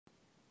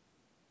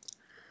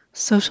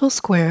Social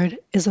Squared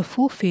is a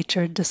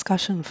full-featured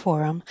discussion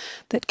forum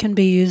that can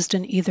be used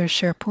in either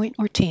SharePoint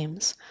or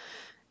Teams.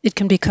 It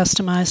can be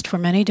customized for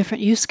many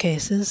different use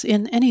cases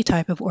in any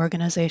type of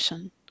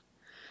organization.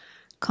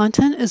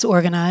 Content is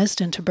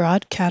organized into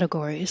broad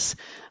categories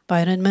by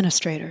an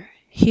administrator.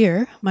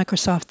 Here,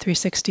 Microsoft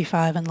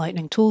 365 and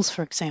Lightning Tools,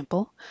 for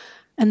example,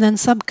 and then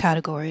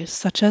subcategories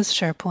such as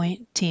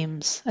SharePoint,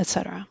 Teams,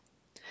 etc.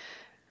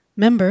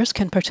 Members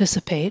can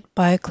participate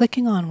by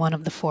clicking on one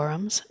of the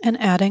forums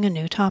and adding a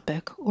new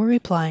topic or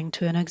replying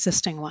to an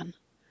existing one.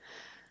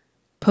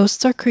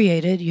 Posts are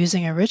created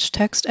using a rich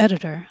text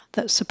editor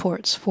that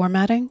supports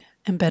formatting,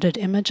 embedded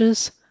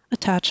images,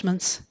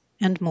 attachments,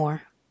 and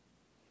more.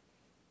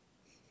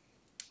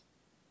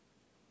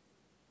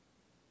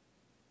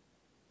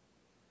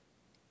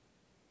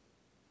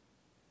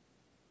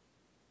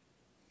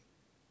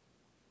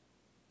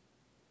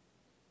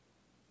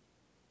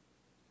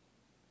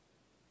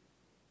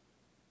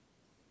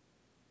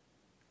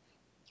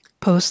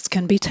 Posts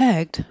can be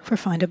tagged for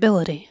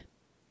findability.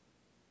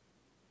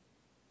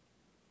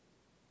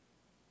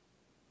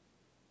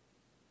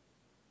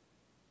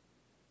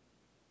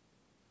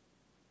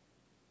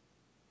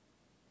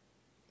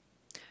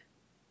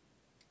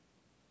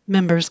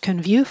 Members can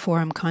view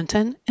forum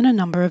content in a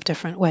number of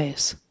different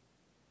ways.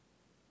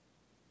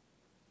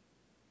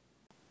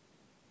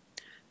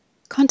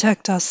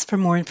 Contact us for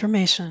more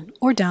information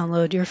or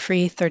download your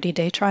free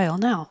 30-day trial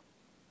now.